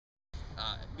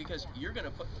because you're going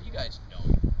to put, you guys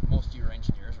know, most of you are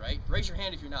engineers, right? Raise your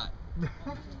hand if you're not.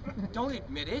 Don't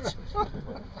admit it.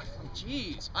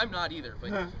 Jeez, I'm not either, but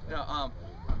you know,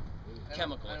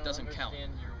 chemical, it doesn't count.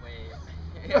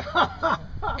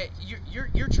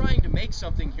 You're trying to make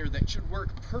something here that should work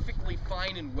perfectly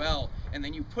fine and well, and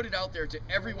then you put it out there to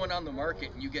everyone on the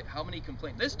market, and you get how many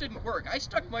complaints? This didn't work. I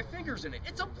stuck my fingers in it.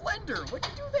 It's a blender. What'd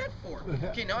you do that for?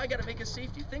 Okay, now I got to make a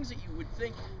safety. Things that you would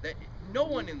think that no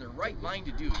one in their right mind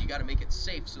to do, you got to make it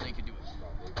safe so they could do it.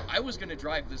 I was going to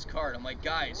drive this car, and I'm like,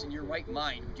 guys, in your right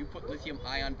mind, would you put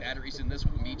lithium-ion batteries in this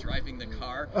with me driving the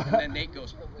car? And then Nate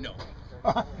goes, no.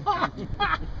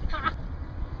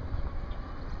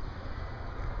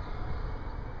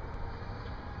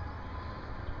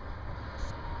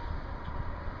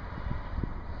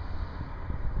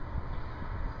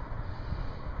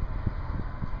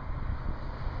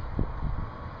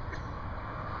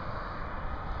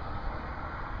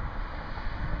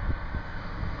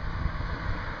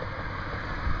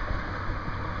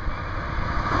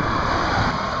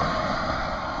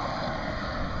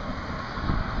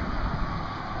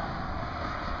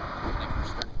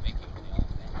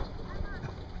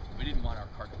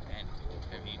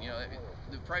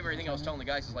 Primary thing I was telling the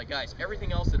guys is like, guys,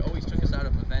 everything else that always took us out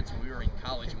of events when we were in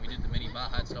college and we did the mini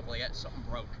Baja and stuff like that, something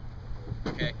broke.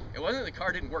 Okay, it wasn't the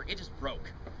car didn't work, it just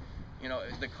broke. You know,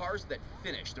 the cars that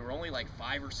finished, there were only like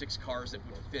 5 or 6 cars that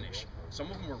would finish. Some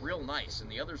of them were real nice,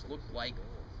 and the others looked like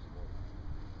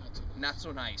not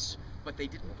so nice, but they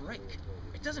didn't break.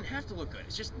 It doesn't have to look good,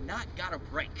 it's just not gotta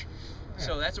break.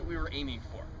 So that's what we were aiming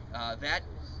for. That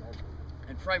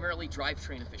and primarily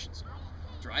drivetrain efficiency.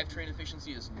 Drivetrain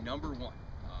efficiency is #1.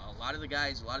 A lot of the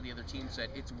guys, a lot of the other teams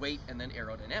said it's weight and then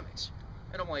aerodynamics.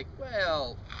 And I'm like,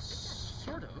 well,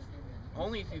 sort of.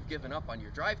 Only if you've given up on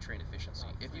your drivetrain efficiency.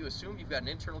 If you assume you've got an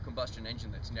internal combustion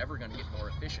engine that's never going to get more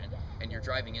efficient and you're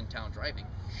driving in town driving,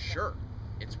 sure,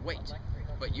 it's weight.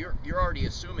 But you're already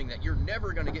assuming that you're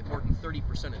never going to get more than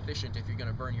 30% efficient if you're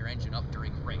going to burn your engine up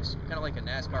during the race. Kind of like a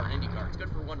NASCAR and IndyCar. It's good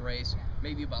for one race,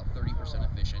 maybe about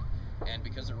 30% efficient. And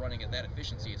because they're running at that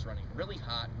efficiency, it's running really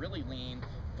hot, really lean,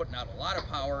 putting out a lot of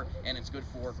power, and it's good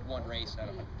for one race at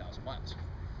 100,000 miles.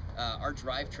 Our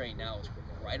drivetrain now is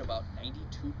right about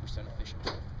 92%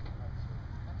 efficient.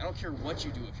 I don't care what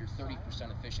you do if you're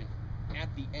 30% efficient at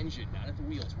the engine, not at the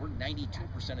wheels. We're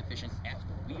 92% efficient at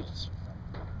the wheels.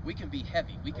 We can be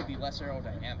heavy, we can be less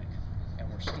aerodynamic, and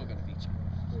we're still going to beat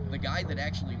you. The guy that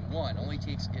actually won only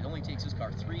takes his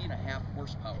car 3.5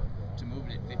 horsepower to move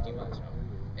it at 50 miles an hour.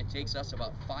 It takes us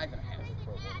about 5.5.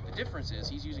 The difference is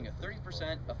he's using a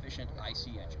 30% efficient IC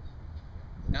engine,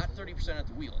 not 30% at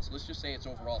the wheels. Let's just say it's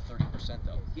overall 30%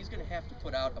 though. He's going to have to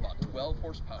put out about 12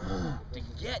 horsepower to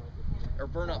get, or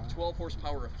burn up 12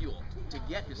 horsepower of fuel to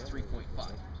get his 3.5.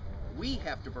 We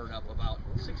have to burn up about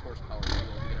 6 horsepower of fuel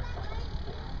to get our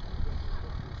 5.4.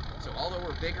 So although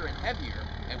we're bigger and heavier,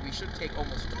 and we should take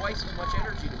almost twice as much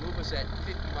energy to move us at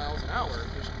 50 miles an hour,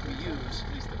 we use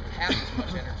half as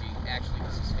much energy actually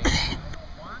to sustain it.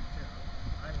 I want to.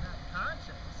 I'm not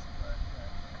conscious, but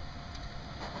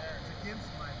it's against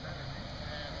my better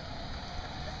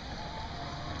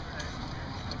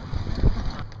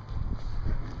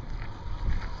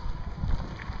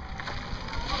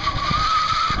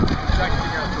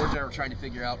George and I were trying to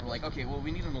figure out, we're like, okay, well,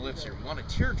 we need an ellipse here. We want a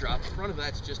teardrop. The front of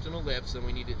that's just an ellipse, then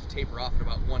we need it to taper off at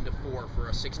about 1 to 4 for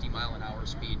a 60-mile-an-hour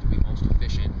speed to be most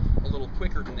efficient. A little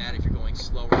quicker than that if you're going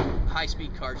slower.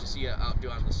 High-speed cars you see out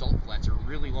on the salt flats are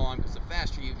really long because the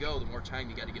faster you go, the more time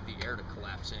you got to get the air to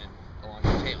collapse in along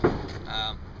the tail.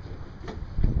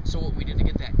 So what we did to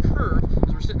get that curve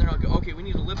is we're sitting there and go, okay, we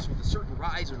need an ellipse with a certain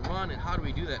rise and run, and how do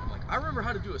we do that? I'm like, I remember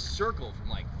how to do a circle from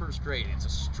like first grade. It's a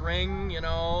string, you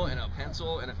know, and a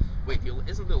pencil, and wait,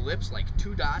 isn't the ellipse like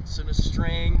 2 dots and a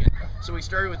string? And so we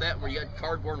started with that where you had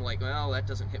cardboard and like, well, that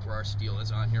doesn't hit where our steel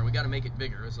is on here. We got to make it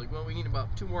bigger. It's like, well, we need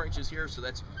about 2 more inches here, so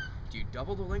that's, do you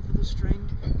double the length of the string?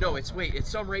 No, it's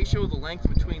some ratio of the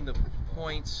length between the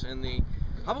points and the,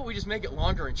 how about we just make it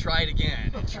longer and try it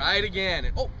again, and try it again,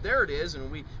 and oh, there it is,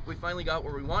 and we finally got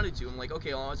where we wanted to. I'm like,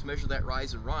 okay, well, let's measure that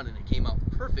rise and run, and it came out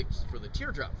perfect for the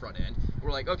teardrop front end.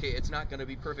 We're like, okay, it's not going to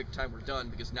be perfect time we're done,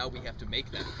 because now we have to make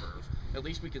that curve. At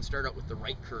least we can start out with the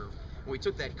right curve. And we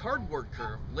took that cardboard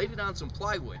curve, laid it on some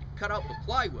plywood, cut out the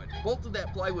plywood, bolted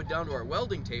that plywood down to our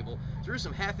welding table, threw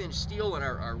some 1/2-inch steel in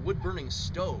our wood-burning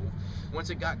stove. Once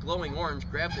it got glowing orange,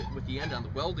 grabbed it with the end on the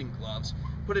welding gloves,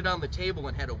 put it on the table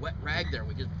and had a wet rag there.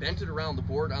 We just bent it around the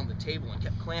board on the table and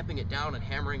kept clamping it down and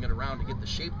hammering it around to get the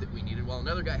shape that we needed, while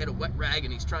another guy had a wet rag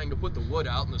and he's trying to put the wood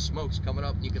out and the smoke's coming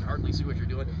up and you can hardly see what you're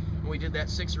doing. And we did that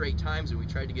 6 or 8 times and we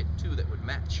tried to get 2 that would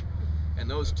match. And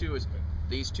those 2 is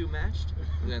these two matched,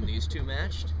 then these two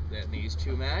matched, then these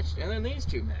two matched, and then these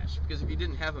two matched. Because if you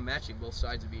didn't have them matching, both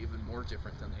sides would be even more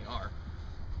different than they are.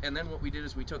 And then what we did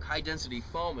is we took high density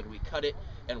foam and we cut it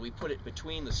and we put it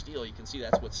between the steel. You can see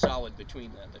that's what's solid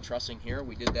between the trussing here.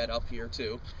 We did that up here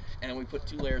too. And we put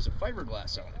 2 layers of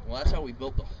fiberglass on it. Well, that's how we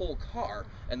built the whole car.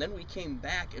 And then we came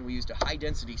back and we used a high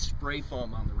density spray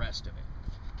foam on the rest of it.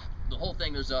 The whole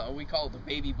thing, there's a, we call it the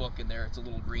baby book in there. It's a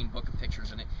little green book of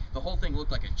pictures in it. The whole thing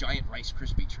looked like a giant Rice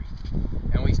Krispie treat.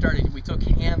 And we took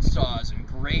hand saws and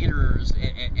graders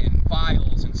and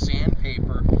files and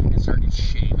sandpaper and started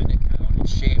shaving it down and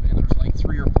shaving. And there was like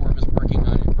 3 or 4 of us working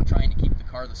on it. We're trying to keep the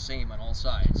car the same on all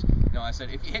sides. You know, I said,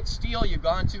 if you hit steel, you've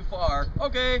gone too far.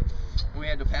 Okay. And we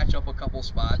had to patch up a couple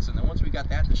spots. And then once we got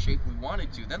that the shape we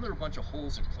wanted to, then there were a bunch of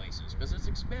holes in places because it's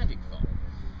expanding foam.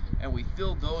 And we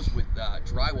filled those with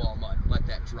drywall mud and let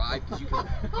that dry because you can,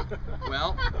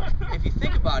 well, if you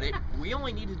think about it, we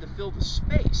only needed to fill the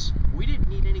space. We didn't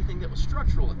need anything that was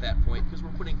structural at that point because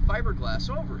we're putting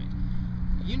fiberglass over it.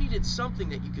 You needed something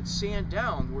that you could sand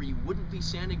down where you wouldn't be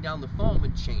sanding down the foam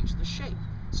and change the shape.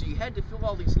 So you had to fill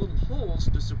all these little holes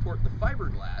to support the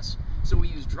fiberglass. So we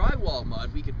used drywall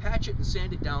mud. We could patch it and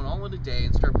sand it down all in a day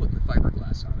and start putting the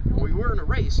fiberglass on it. When we were in a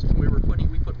race, we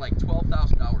put like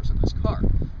 12,000 hours in this car.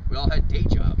 We all had day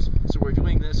jobs. So we're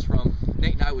doing this from,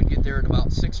 Nate and I would get there at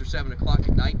about 6 or 7 o'clock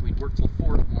at night. We'd work till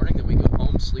 4 in the morning. Then we'd go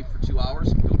home, sleep for 2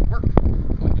 hours, and go to work.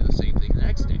 And we'd do the same thing the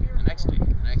next day, the next day,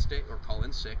 the next day, or call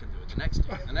in sick and do it the next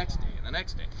day, the next day, and the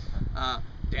next day.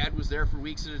 Dad was there for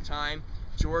weeks at a time.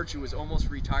 George, who was almost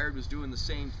retired, was doing the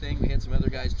same thing. We had some other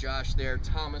guys, Josh there,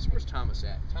 Thomas. Where's Thomas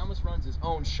at? Thomas runs his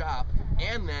own shop,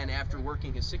 and then after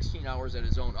working his 16 hours at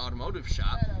his own automotive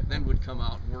shop, then would come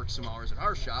out and work some hours at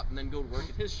our shop, and then go to work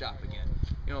at his shop again.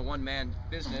 You know, one-man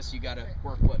business, you got to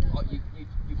work you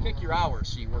pick your hours,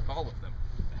 so you work all of them.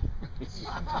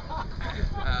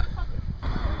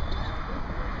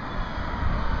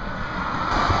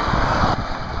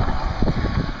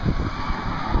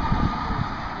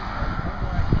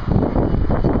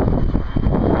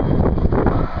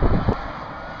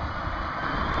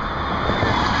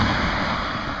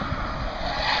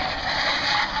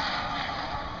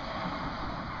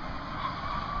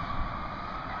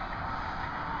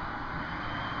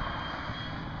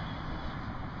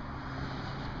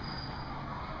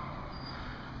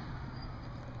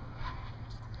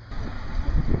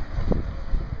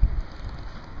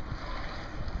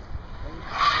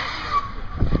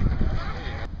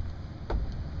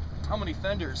 How many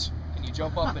fenders can you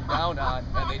jump up and down on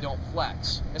and they don't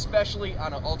flex, especially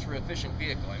on an ultra efficient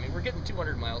vehicle? I mean, we're getting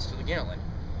 200 miles to the gallon.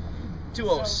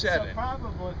 207. So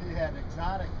probably if you had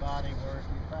exotic body work,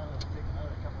 you'd probably take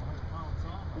another couple hundred pounds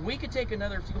off. We could take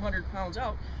another few hundred pounds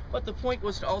out, but the point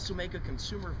was to also make a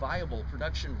consumer viable,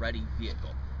 production ready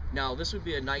vehicle. Now, this would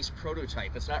be a nice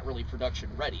prototype. It's not really production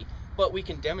ready, but we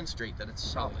can demonstrate that it's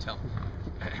solid.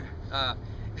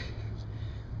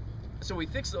 So we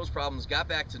fixed those problems, got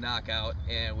back to knockout,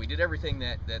 and we did everything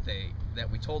that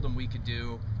we told them we could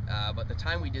do. But the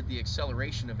time we did the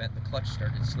acceleration event, the clutch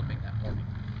started slipping that morning.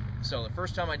 So the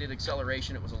first time I did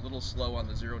acceleration, it was a little slow on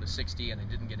the 0 to 60, and it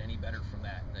didn't get any better from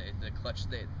that. The clutch,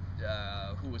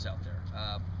 who was out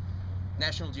there?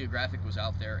 National Geographic was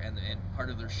out there, and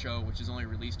part of their show, which is only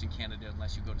released in Canada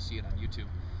unless you go to see it on YouTube,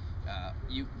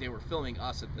 they were filming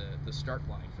us at the start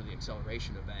line for the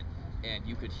acceleration event, and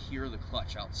you could hear the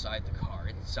clutch outside the car.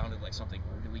 It sounded like something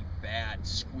really bad,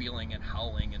 squealing and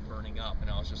howling and burning up, and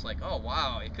I was just like, oh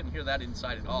wow, I couldn't hear that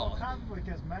inside at all. Well, probably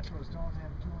because Metros don't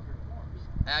have 200 horse.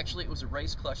 Actually, it was a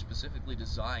race clutch specifically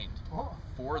designed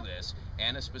for this,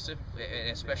 and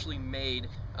especially made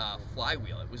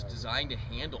flywheel. It was designed to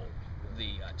handle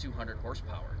the 200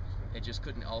 horsepower. It just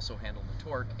couldn't also handle the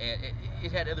torque, and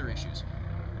it had other issues.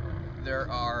 There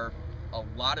are a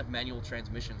lot of manual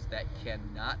transmissions that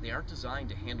they aren't designed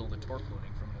to handle the torque loading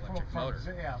from an electric motor.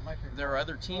 There are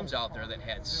other teams out there that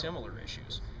had similar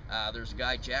issues. There's a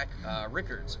guy, Jack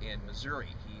Rickards in Missouri.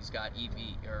 He's got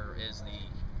is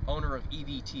the owner of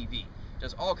EVTV.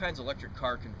 Does all kinds of electric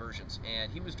car conversions,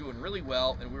 and he was doing really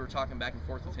well, and we were talking back and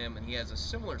forth with him, and he has a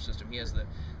similar system. He has the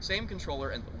same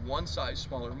controller and one size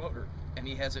smaller motor, and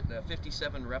he has it in a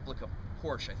 57 replica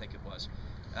Porsche, I think it was.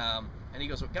 And he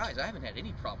goes, well, guys, I haven't had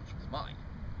any problems with mine.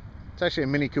 It's actually a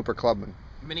Mini Cooper Clubman.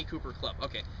 Mini Cooper Club.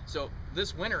 Okay, so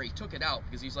this winter he took it out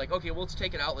because he's like, okay, well, let's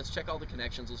take it out. Let's check all the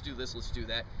connections. Let's do this. Let's do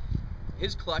that.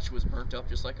 His clutch was burnt up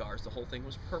just like ours. The whole thing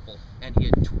was purple, and he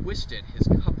had twisted his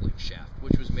coupling shaft,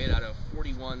 which was made out of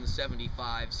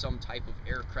 4175, some type of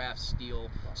aircraft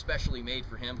steel, specially made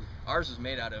for him. Ours was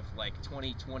made out of like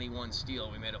 2021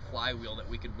 steel. We made a flywheel that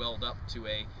we could weld up to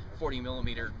a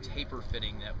 40mm taper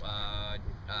fitting that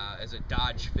as a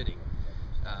Dodge fitting.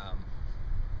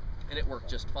 And it worked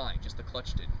just fine, just the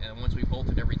clutch did. And once we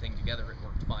bolted everything together, it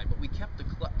worked fine. But we kept the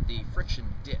friction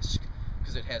disc,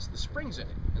 because it has the springs in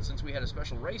it. And since we had a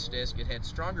special race disc, it had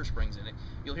stronger springs in it.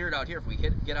 You'll hear it out here. If we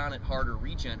get on it hard or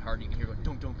regen hard, you can hear it go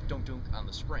dunk, dunk, dunk, dunk on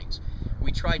the springs.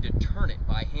 We tried to turn it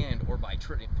by hand or by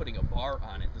putting a bar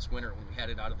on it this winter when we had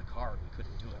it out of the car, and we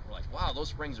couldn't do it. We're like, wow, those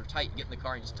springs are tight. You get in the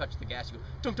car and just touch the gas, you go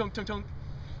dunk, dunk, dunk, dunk.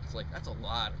 It's like, that's a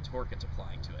lot of torque it's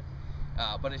applying to it.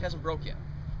 But it hasn't broke yet.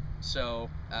 So,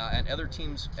 and other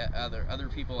teams, other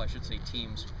people, I should say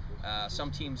teams,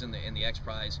 some teams in the X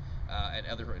Prize, at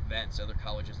other events, other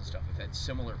colleges and stuff, have had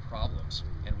similar problems,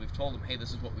 and we've told them, hey, this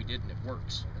is what we did and it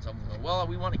works. And some of them go, well,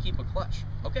 we want to keep a clutch.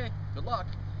 Okay, good luck.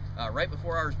 Right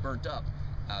before ours burnt up,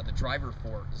 the driver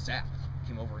for Zap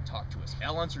came over and talked to us.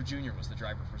 Al Unser Jr. was the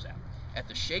driver for Zap. At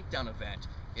the Shakedown event,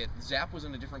 Zap was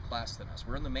in a different class than us.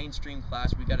 We're in the mainstream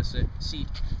class. We've got to seat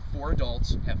 4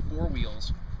 adults, have 4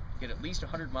 wheels, get at least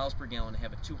 100 miles per gallon, and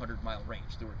have a 200-mile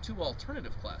range. There were 2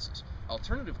 alternative classes.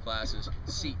 Alternative classes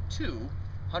seat 2,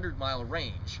 100-mile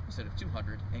range instead of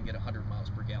 200, and get 100 miles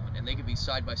per gallon. And they could be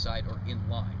side by side or in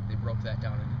line. They broke that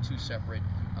down into 2 separate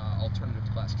alternative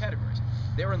class categories.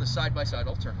 They were in the side by side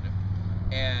alternative.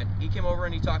 And he came over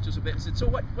and he talked to us a bit and said, so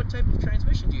what type of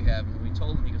transmission do you have? And we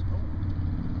told him, he goes, oh,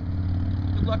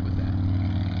 good luck with that.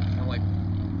 And I'm like,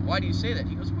 why do you say that?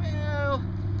 He goes, well,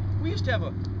 we used to have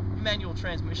a manual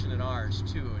transmission in ours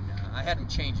too, and I had him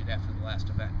change it after the last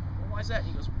event. Well, why is that? And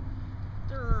he goes,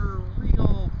 they're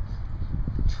real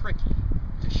tricky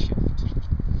to shift.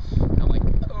 And I'm like,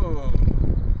 oh,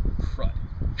 crud.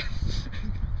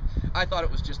 I thought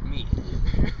it was just me.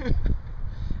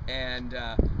 And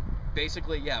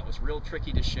basically, yeah, it was real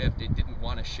tricky to shift. It didn't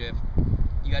want to shift.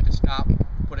 You had to stop,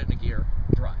 put it in a gear,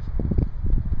 drive.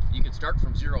 You could start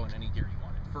from 0 in any gear you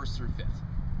wanted, 1st through 5th.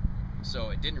 So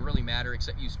it didn't really matter,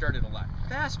 except you started a lot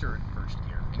faster in 1st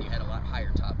gear, and you had a lot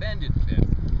higher top end in 5th,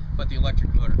 but the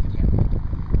electric motor could handle it.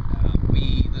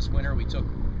 This winter, we took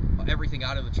everything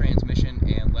out of the transmission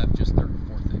and left just 3rd and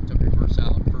 4th. It took reverse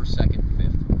out, 1st, 2nd, and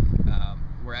 5th.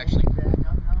 We're actually...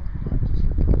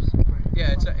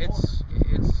 Yeah,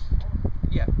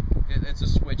 it's a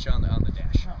switch on the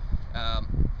dash.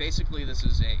 Basically, this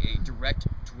is a direct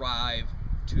drive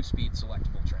 2-speed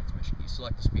selectable transmission. You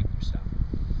select the speed when you stop.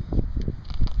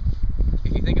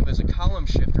 If you think of it as a column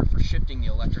shifter for shifting the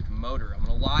electric motor, I'm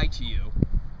going to lie to you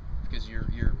because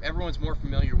everyone's more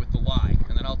familiar with the lie,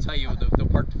 and then I'll tell you the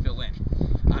part to fill in.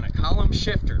 On a column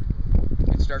shifter,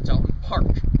 it starts out in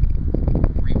park,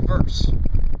 reverse,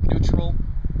 neutral,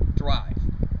 drive.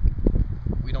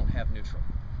 We don't have neutral.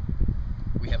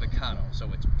 We have econo, so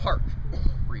it's park,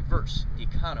 reverse,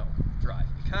 econo, drive.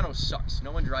 Econo sucks.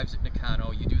 No one drives it in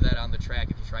econo. You do that on the track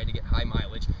if you're trying to get high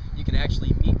mileage. You can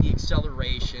actually meet the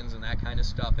accelerations and that kind of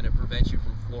stuff, and it prevents you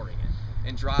from flooring it.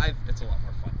 And drive, it's a lot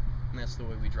more fun. And that's the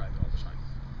way we drive it all the time.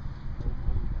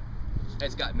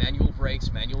 It's got manual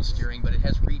brakes, manual steering, but it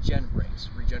has regen brakes,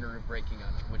 regenerative braking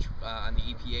on it, which on the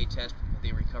EPA test,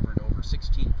 they recovered over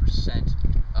 16%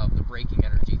 of the braking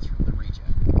energy through the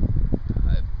regen.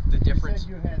 The difference...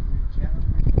 You said you had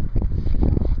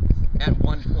regenerative? At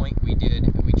one point we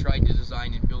tried to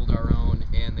design and build our own,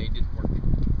 and they didn't work.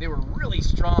 They were really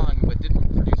strong, but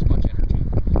didn't produce much energy.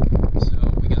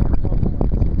 So we got rid of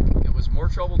it. It was more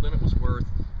trouble than it was worth.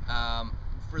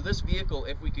 For this vehicle,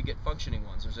 if we could get functioning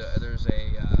ones, there's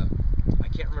a I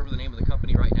can't remember the name of the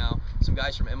company right now. Some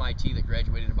guys from MIT that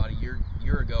graduated about a year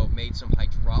ago made some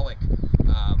hydraulic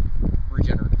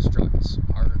regenerative struts.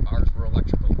 Ours were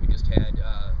electrical. We just had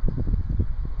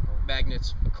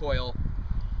magnets, a coil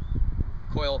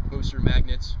booster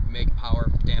magnets, make power,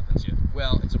 dampens you.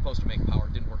 Well, it's supposed to make power.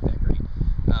 It didn't work that great.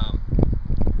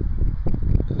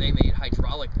 They made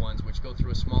hydraulic ones, which go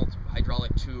through a small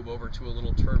hydraulic tube over to a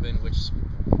little turbine, which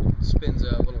spins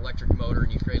a little electric motor,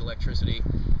 and you create electricity.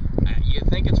 You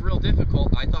think it's real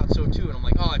difficult. I thought so too, and I'm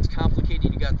like, oh, it's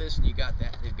complicated. You got this and you got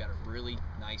that. They've got a really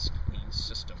nice, clean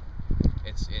system.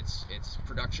 It's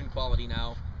production quality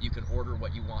now. You can order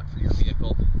what you want for your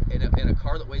vehicle. In a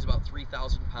car that weighs about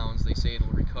 3,000 pounds, they say it'll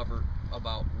recover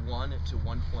about 1 to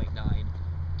 1.9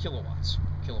 kilowatt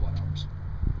hours,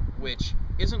 which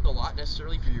isn't a lot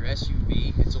necessarily for your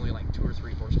SUV. It's only like 2 or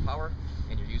 3 horsepower,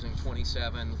 and you're using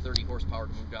 27, 30 horsepower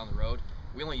to move down the road.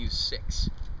 We only use 6,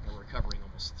 and we're recovering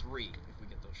almost 3 if we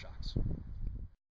get those shocks.